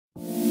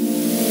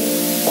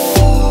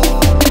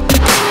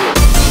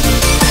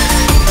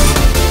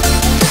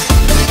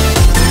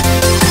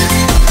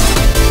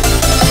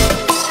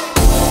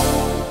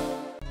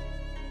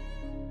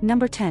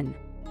Number 10.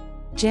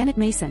 Janet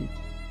Mason.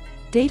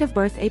 Date of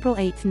birth April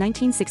 8,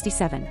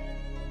 1967.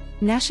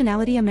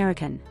 Nationality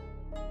American.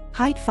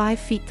 Height 5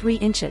 feet 3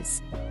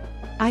 inches.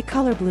 Eye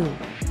color blue.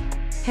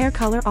 Hair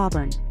color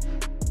auburn.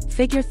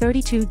 Figure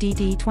 32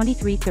 DD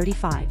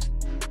 2335.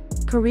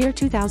 Career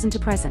 2000 to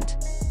present.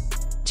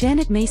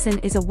 Janet Mason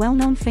is a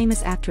well-known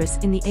famous actress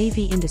in the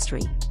AV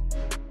industry.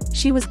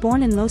 She was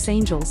born in Los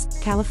Angeles,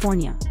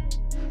 California.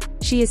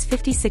 She is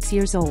 56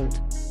 years old.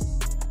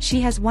 She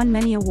has won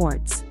many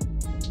awards.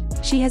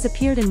 She has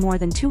appeared in more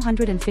than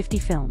 250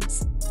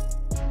 films.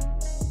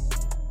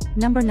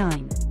 Number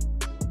 9.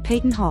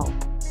 Peyton Hall.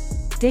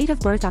 Date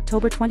of birth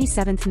October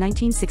 27,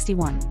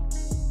 1961.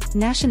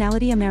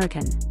 Nationality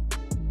American.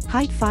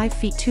 Height 5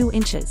 feet 2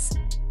 inches.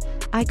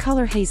 Eye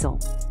color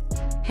hazel.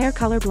 Hair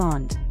color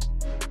blonde.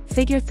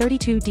 Figure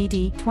 32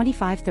 DD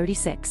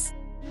 2536.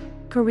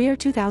 Career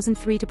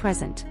 2003 to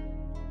present.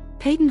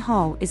 Peyton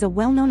Hall is a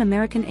well-known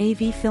American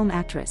AV film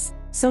actress,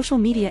 social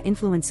media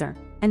influencer,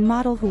 and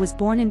model who was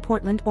born in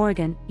Portland,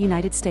 Oregon,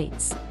 United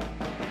States.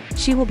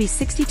 She will be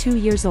 62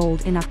 years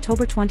old in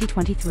October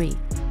 2023.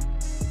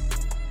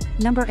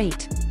 Number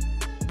 8.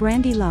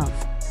 Brandy Love.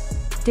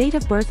 Date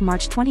of birth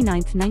March 29,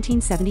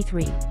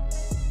 1973.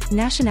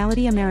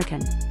 Nationality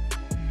American.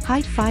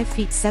 Height 5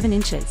 feet 7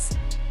 inches.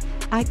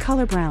 Eye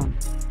color brown.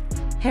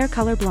 Hair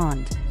color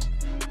blonde.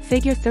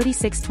 Figure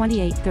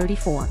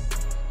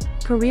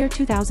 36-28-34. Career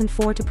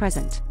 2004 to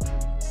present.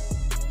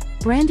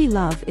 Brandy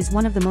Love is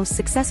one of the most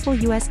successful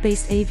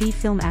US-based AV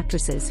film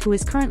actresses who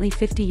is currently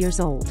 50 years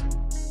old.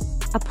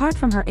 Apart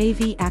from her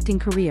AV acting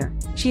career,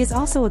 she is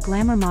also a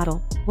glamour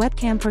model,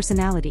 webcam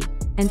personality,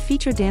 and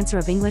featured dancer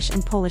of English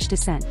and Polish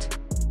descent.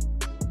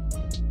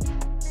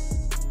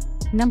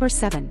 Number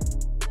 7.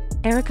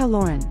 Erica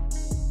Lauren.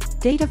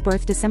 Date of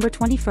birth December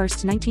 21,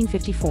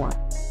 1954.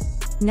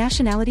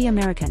 Nationality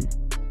American.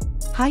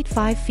 Height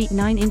 5 feet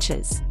 9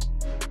 inches.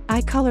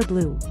 Eye color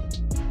blue.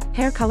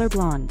 Hair color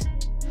blonde.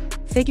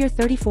 Figure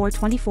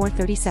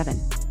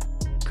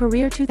 34-24-37.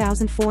 Career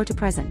 2004 to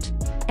present.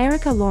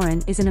 Erica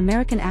Lauren is an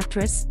American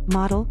actress,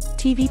 model,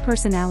 TV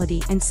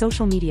personality and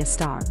social media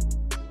star.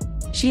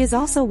 She is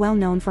also well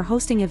known for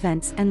hosting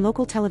events and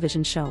local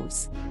television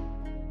shows.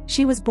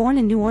 She was born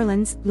in New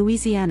Orleans,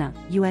 Louisiana,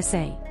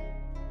 USA.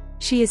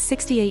 She is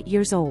 68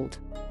 years old.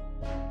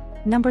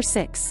 Number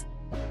 6.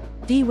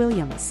 Dee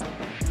Williams.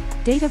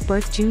 Date of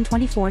birth June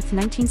 24,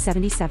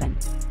 1977.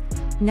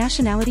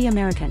 Nationality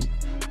American.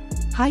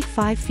 Height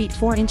 5 feet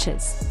 4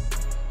 inches.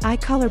 Eye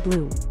color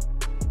blue.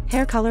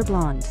 Hair color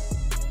blonde.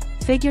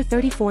 Figure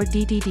 34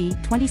 DDD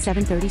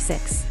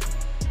 2736.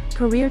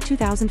 Career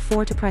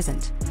 2004 to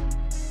present.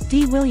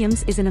 Dee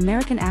Williams is an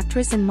American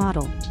actress and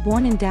model,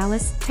 born in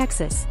Dallas,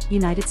 Texas,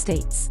 United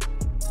States.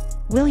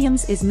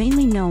 Williams is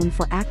mainly known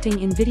for acting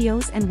in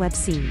videos and web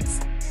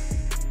scenes.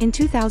 In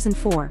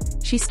 2004,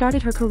 she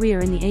started her career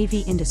in the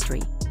AV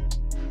industry.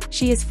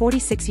 She is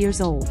 46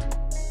 years old.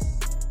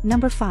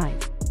 Number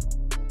 5.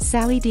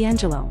 Sally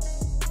D'Angelo.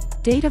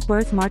 Date of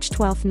birth March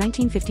 12,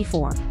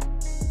 1954.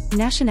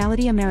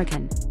 Nationality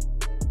American.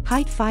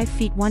 Height 5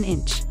 feet 1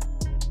 inch.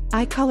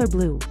 Eye color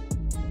blue.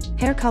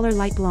 Hair color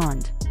light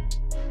blonde.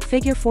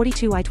 Figure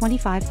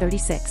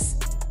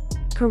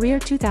 42I2536. Career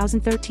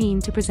 2013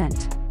 to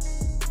present.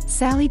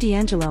 Sally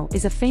D'Angelo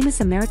is a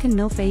famous American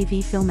MILF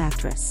AV film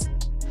actress.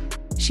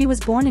 She was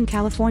born in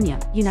California,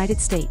 United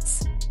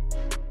States.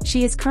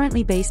 She is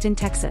currently based in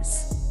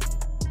Texas.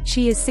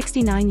 She is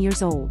 69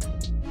 years old.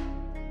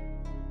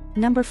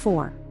 Number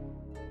 4.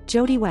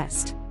 Jodie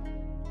West.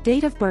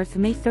 Date of birth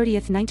May 30,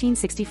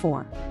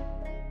 1964.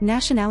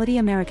 Nationality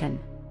American.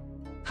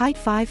 Height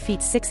 5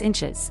 feet 6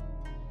 inches.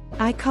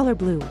 Eye color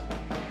blue.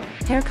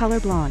 Hair color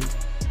blonde.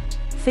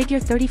 Figure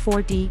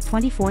 34D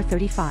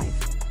 2435.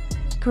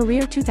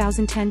 Career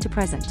 2010 to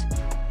present.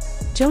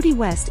 Jodie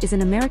West is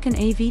an American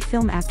AV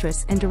film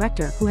actress and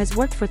director who has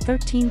worked for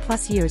 13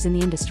 plus years in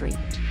the industry.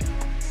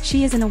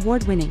 She is an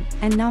award-winning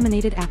and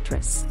nominated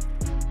actress.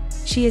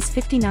 She is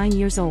 59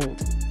 years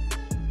old.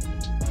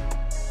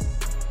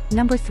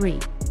 Number 3.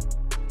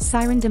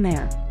 Siren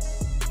DeMare.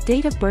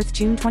 Date of birth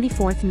June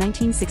 24,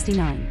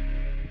 1969.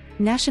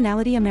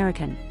 Nationality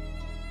American.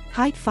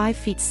 Height 5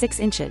 feet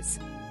 6 inches.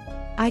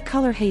 Eye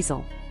color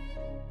hazel.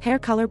 Hair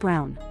color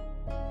brown.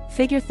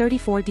 Figure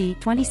 34D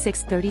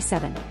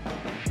 2637.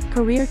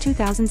 Career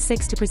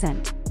 2006 to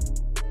present.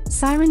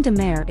 Siren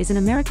DeMare is an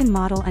American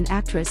model and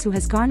actress who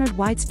has garnered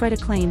widespread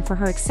acclaim for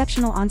her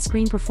exceptional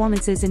on-screen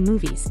performances in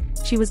movies.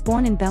 She was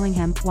born in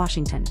Bellingham,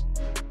 Washington.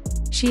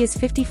 She is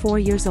 54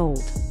 years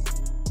old.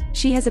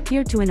 She has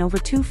appeared in over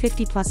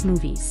 250 plus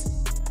movies.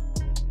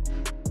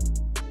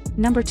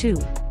 Number 2.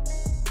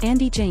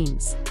 Andy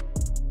James.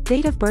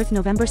 Date of birth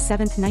November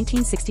 7,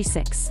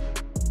 1966.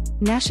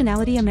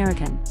 Nationality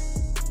American.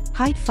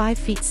 Height 5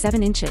 feet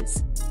 7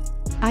 inches.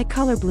 Eye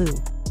color blue.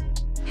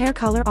 Hair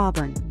color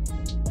auburn.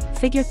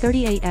 Figure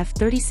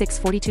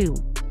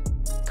 38F3642.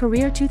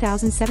 Career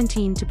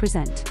 2017 to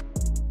present.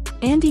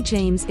 Andy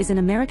James is an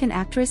American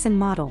actress and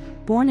model,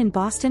 born in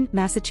Boston,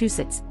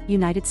 Massachusetts,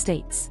 United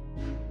States.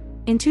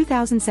 In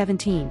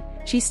 2017,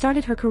 She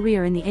started her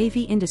career in the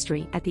AV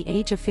industry at the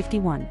age of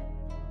 51.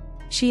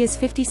 She is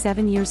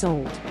 57 years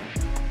old.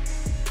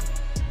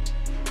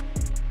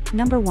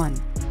 Number 1.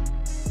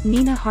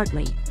 Nina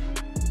Hartley.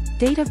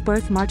 Date of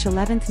birth March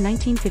 11,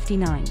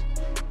 1959.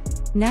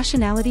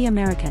 Nationality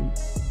American.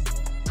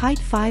 Height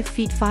 5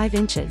 feet 5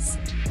 inches.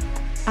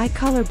 Eye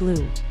color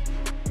blue.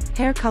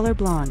 Hair color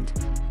blonde.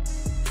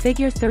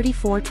 Figure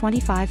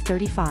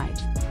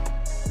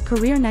 34-25-35.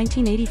 Career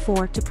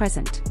 1984 to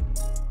present.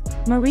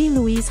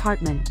 Marie-Louise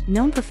Hartman,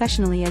 known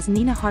professionally as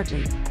Nina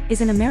Hartley,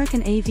 is an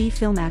American AV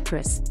film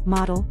actress,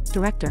 model,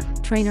 director,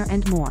 trainer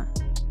and more.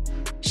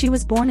 She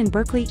was born in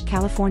Berkeley,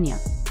 California.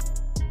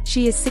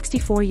 She is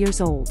 64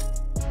 years old.